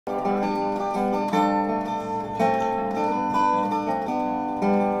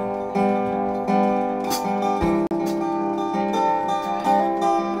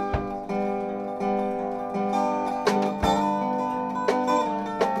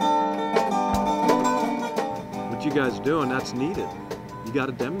what you guys are doing, that's needed. You got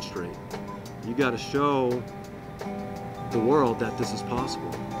to demonstrate. You got to show the world that this is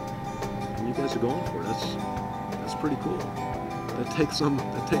possible. And you guys are going for it. That's pretty cool. That takes some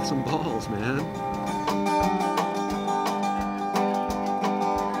balls, man.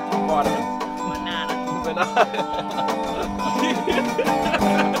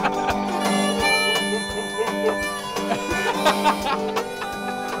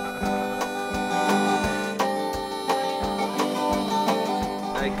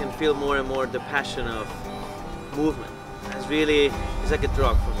 I can feel more and more the passion of movement. It's like a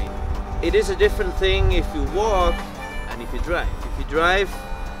drug for me. It is a different thing if you walk and if you drive. If you drive,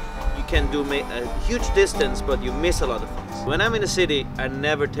 you can do a huge distance, but you miss a lot of things. When I'm in a city, I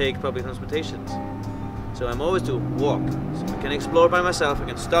never take public transportation. So I'm always to walk. So I can explore by myself, I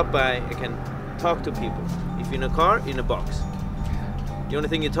can stop by, I can talk to people. If you're in a car, in a box. The only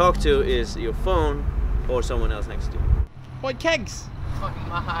thing you talk to is your phone or someone else next to you. Oi, Kegs! Fucking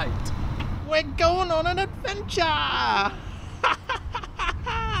mate. We're going on an adventure!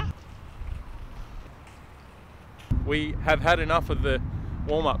 We have had enough of the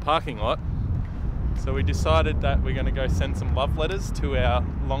Walmart parking lot, so we decided that we're going to go send some love letters to our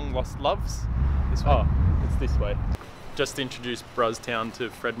long lost loves. This way? Oh, it's this way. Just introduced Brustown to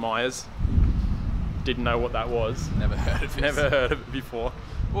Fred Meyer's. Didn't know what that was. Never heard of it. Never heard of it before.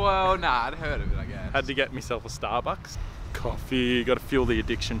 Well, nah, I'd heard of it, I guess. Had to get myself a Starbucks. Coffee, got to fuel the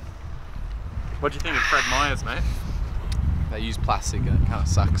addiction. What do you think of Fred Meyer's, mate? They use plastic and it kind of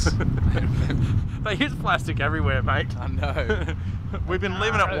sucks. They use plastic everywhere, mate. I know. We've been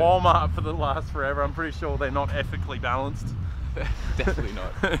living at Walmart for the last forever. I'm pretty sure they're not ethically balanced. Definitely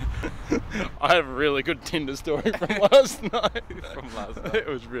not. I have a really good Tinder story from last night. It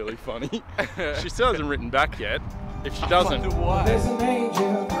was really funny. She still hasn't written back yet. If she doesn't, there's an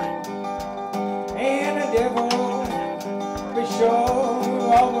angel and a devil. Be sure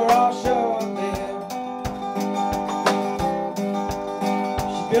we're all sure of them.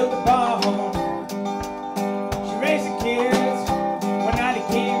 She built a barn. She raised the kids. One night he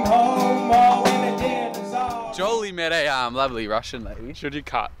came home all when the dinner's all. Jolie met a lovely Russian lady. should you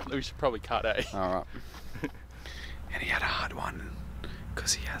cut? We should probably cut, eh? Alright. And he had a hard one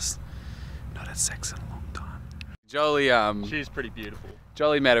because he has not had sex in a long time. Jolie, She's pretty beautiful.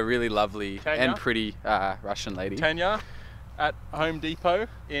 Jolie met a really lovely Tanya? and pretty Russian lady. Tanya at Home Depot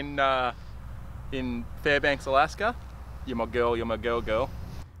in Fairbanks, Alaska. You're my girl, girl.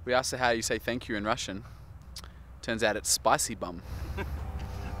 We asked her how you say thank you in Russian. Turns out it's spicy bum.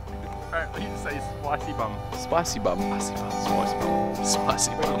 Apparently you say spicy bum. Spicy bum. Spicy bum. Spicy bum.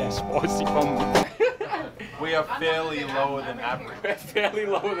 Spicy bum. Spicy bum. We are fairly lower than average. We're fairly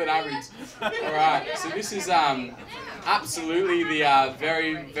lower than average. Alright, so this is absolutely the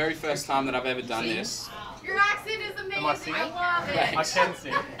very first time that I've ever done this. Your accent is amazing. Am I singing? I love it. I can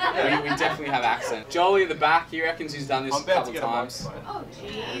sing. We definitely have accent. Jolie at the back, he reckons he's done this I'm a about couple to get times. Oh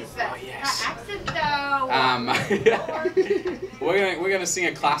jeez. Oh, yes. That accent though. We're gonna sing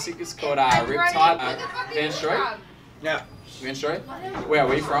a classic. It's called Riptide. Where the fuck are Van you Stroy? from? Yeah. Van Stroy? Where are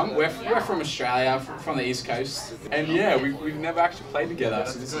we from? We're from Australia, from the East Coast. And yeah, we've never actually played together,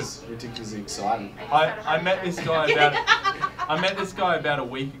 so this is ridiculously exciting. I met this guy about a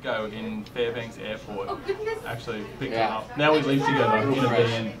week ago in Fairbanks Airport. Oh goodness. Actually picked him up. Now we live together in a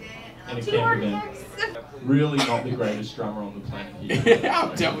band, in a camper band. $200. Really not the greatest drummer on the planet here. Yeah,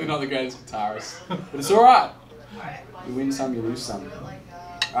 I'm definitely not the greatest guitarist. But it's alright. You win some, you lose some.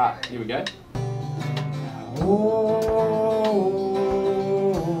 Alright, here we go.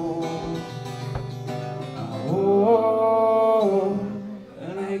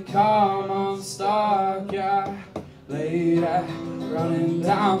 And they come on stock, yeah, later running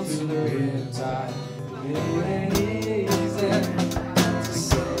down to the riptide. It ain't easy to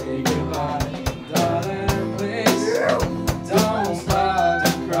say goodbye, darling, please don't start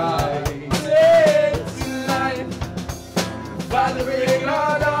to cry. Say tonight, by the break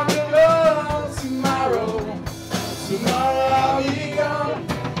of dawn, tomorrow. Tomorrow I'll be gone.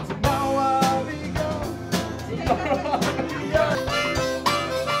 Tomorrow I'll be gone. Tomorrow I'll be gone.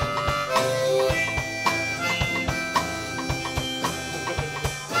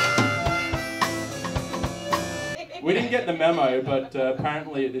 We didn't get the memo, but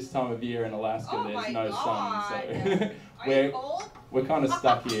apparently at this time of year in Alaska there's no sun, so we're kind of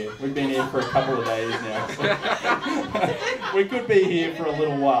stuck here. We've been here for a couple of days now. So we could be here for a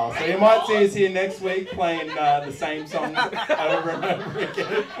little while. So you might see us here next week playing the same songs over and over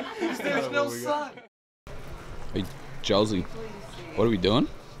again. There's no sun. Hey, Josie, what are we doing?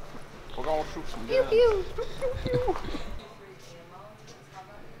 We're going to shoot some Pew, pew.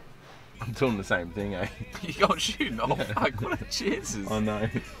 I'm doing the same thing, eh? You going shooting? Oh fuck, what are the chances? I know.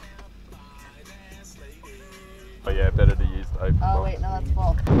 Oh yeah, better to use the open box. Oh wait, no, that's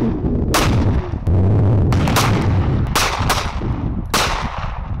full.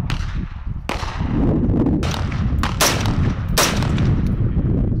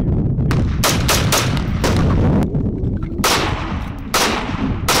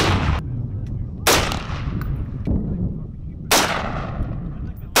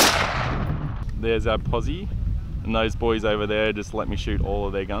 There's our posse, and those boys over there just let me shoot all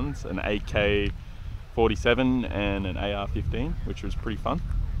of their guns, an AK-47 and an AR-15, which was pretty fun.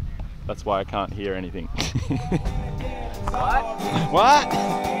 That's why I can't hear anything. What?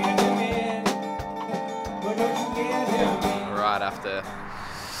 Right after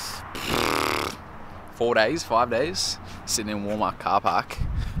 4 days, 5 days, sitting in Walmart car park,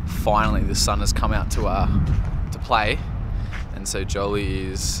 finally the sun has come out to play. And so Jolie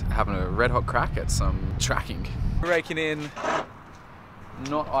is having a red hot crack at some tracking. Raking in,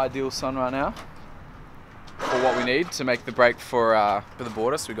 not ideal sun right now for what we need to make the break for the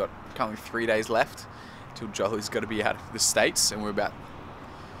border. So we've got currently 3 days left till Jolie's got to be out of the States, and we're about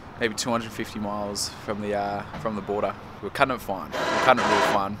maybe 250 miles from the border. We're cutting it fine. We're cutting it real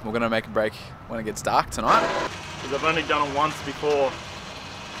fine. We're gonna make a break when it gets dark tonight. Because I've only done it once before,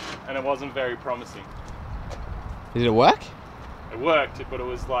 and it wasn't very promising. Did it work? It worked, but it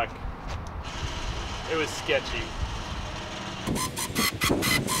was like, it was sketchy.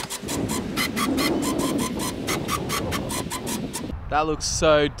 That looks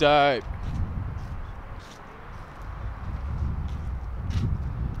so dope.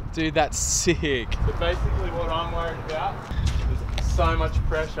 Dude, that's sick. So basically what I'm worried about is so much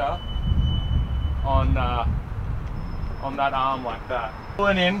pressure on that arm like that.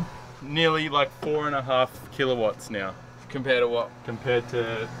 Pulling in nearly like 4.5 kilowatts now. Compared to what? Compared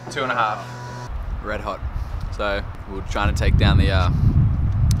to 2.5. Red hot. So we're trying to take down the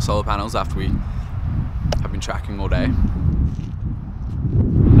solar panels after we have been tracking all day. And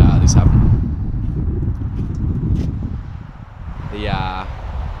this happened. The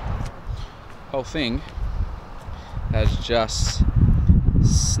whole thing has just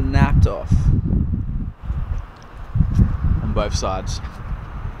snapped off on both sides.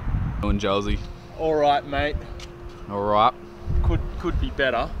 And Josie. all right, mate. All right. Could be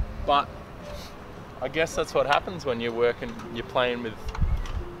better, but I guess that's what happens when you're playing with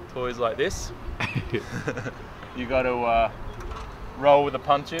toys like this. You got to roll with the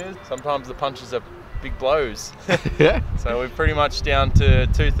punches. Sometimes the punches are big blows. So we're pretty much down to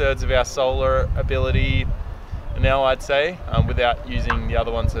 2/3 of our solar ability now, I'd say, without using the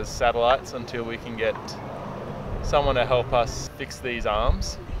other ones as satellites until we can get someone to help us fix these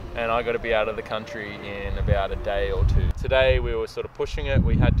arms. And I got to be out of the country in about a day or two. Today we were sort of pushing it.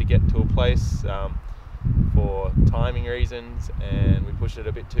 We had to get to a place for timing reasons, and we pushed it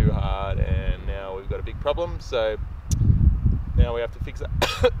a bit too hard, and now we've got a big problem. So now we have to fix that.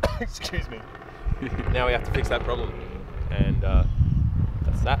 Excuse me. Now we have to fix that problem, and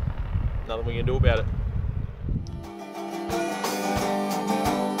that's that. Nothing we can do about it.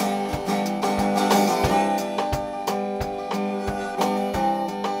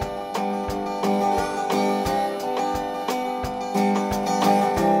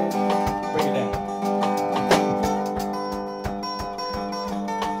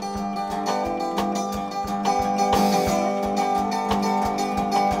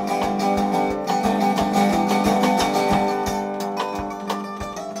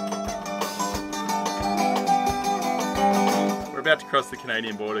 About to cross the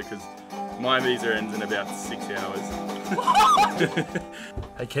Canadian border because my visa ends in about 6 hours.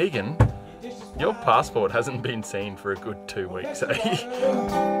 Hey Keegan, your passport hasn't been seen for a good 2 weeks, eh?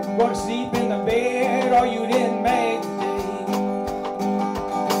 Wanna sleep in the bed or you didn't make the day.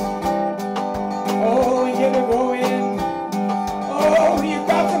 Oh, you get me going. Oh, you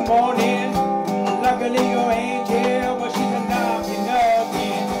got the morning. Luckily you ain't